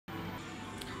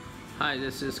Hi,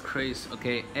 this is Chris.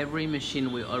 Okay, every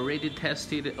machine we already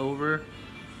tested over,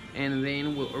 and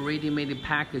then we already made it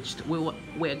packaged.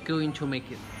 We're going to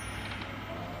make it.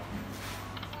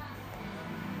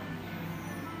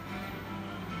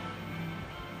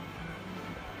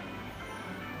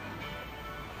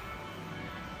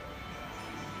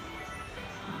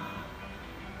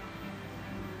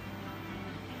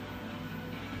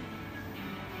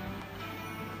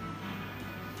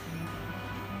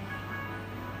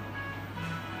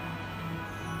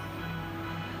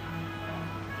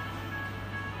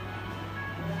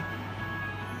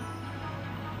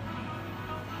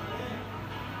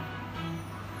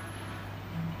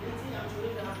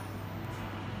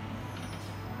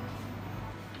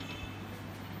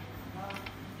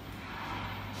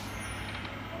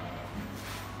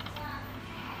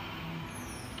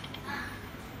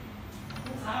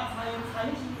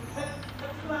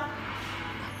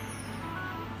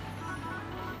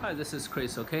 Hi, this is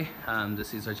Chris. Okay,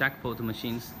 this is a Jackpot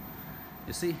machines.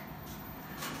 You see,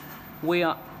 we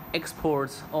are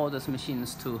export all these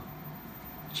machines to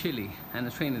Chile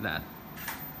and Trinidad.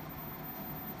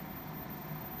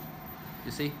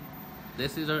 You see,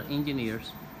 this is our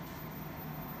engineers.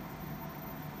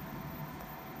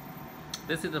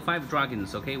 This is the 5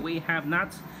 dragons. Okay, we have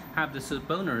not have this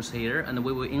bonus here, and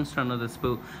we will install this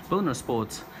bonus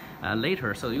spot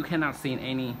later, so you cannot see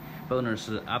any bonus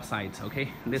upside. Okay,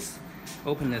 this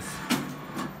open this,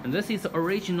 and this is the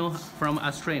original from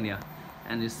Australia,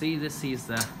 and you see this is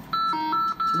the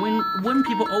when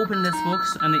people open this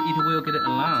box, and it will get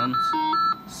alarmed.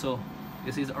 So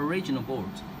this is the original board.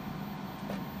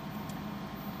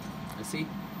 You see.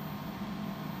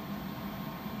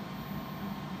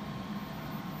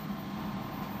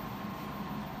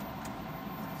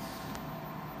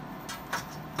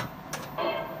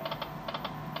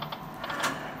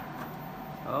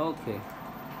 Okay,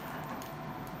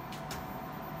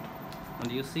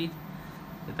 and you see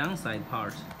the downside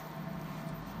part.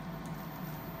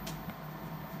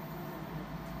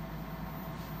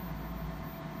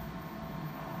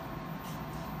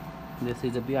 This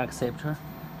is the bill acceptor,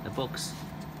 the box.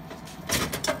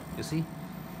 You see?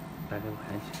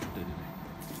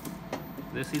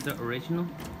 This is the original.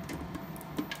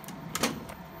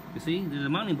 You see, there's a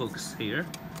money box here,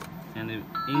 and you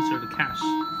insert the cash.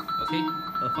 Okay,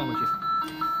放回去。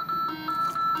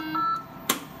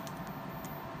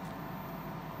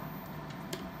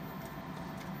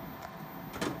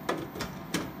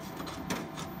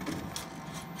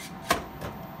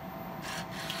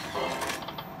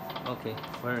Okay,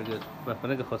 very good. 把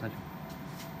那个合上去。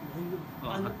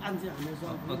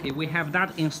Okay, we have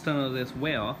that installed as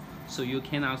well, so you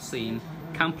cannot see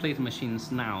complete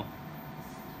machines now.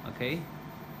 Okay.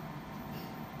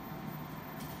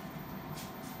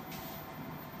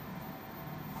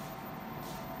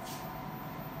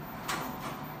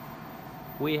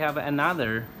 We have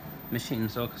another machine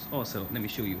also. Let me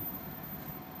show you.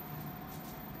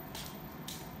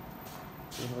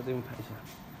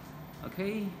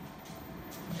 Okay,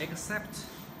 except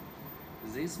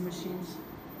these machines,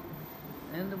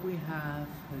 and we have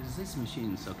these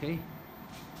machines. Okay,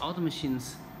 all the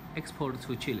machines exported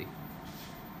to Chile.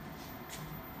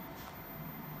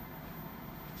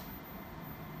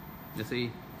 You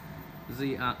see,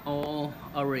 they are all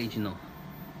original.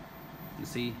 You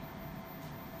see.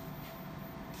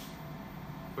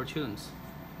 Fortunes.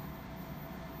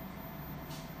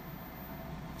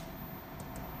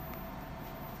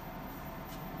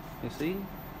 You see?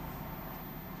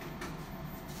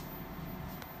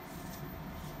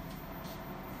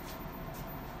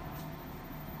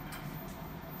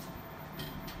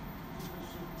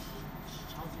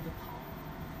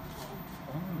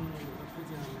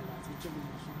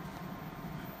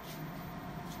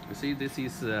 You see, this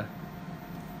is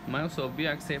mouse of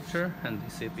bill acceptor, and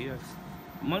this is bill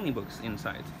money box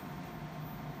inside.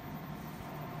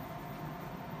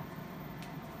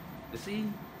 You see,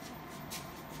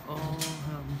 all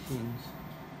our machines.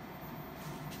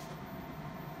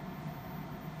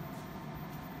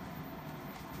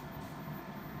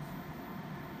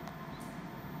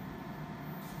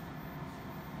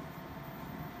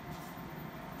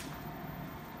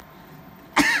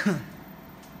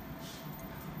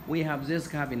 We have this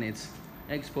cabinet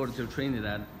exported to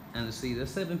Trinidad, and see the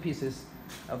 7 pieces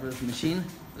of this machine.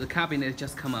 The cabinet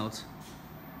just come out.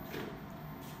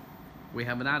 We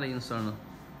have another installed.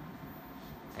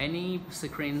 Any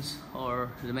screens or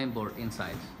the main board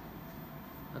inside.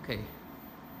 Okay.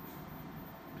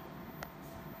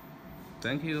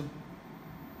 Thank you.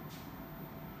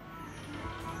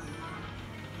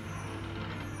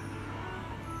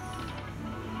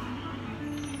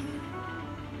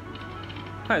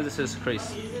 Hi, this is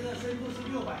Chris.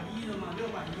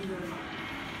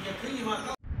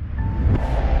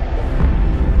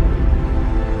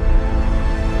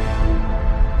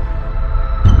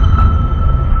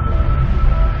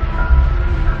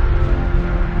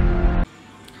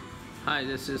 Hi,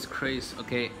 this is Chris.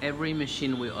 Okay, every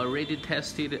machine we already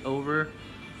tested over,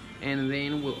 and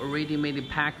then we already made it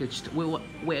packaged. We're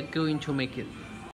going to make it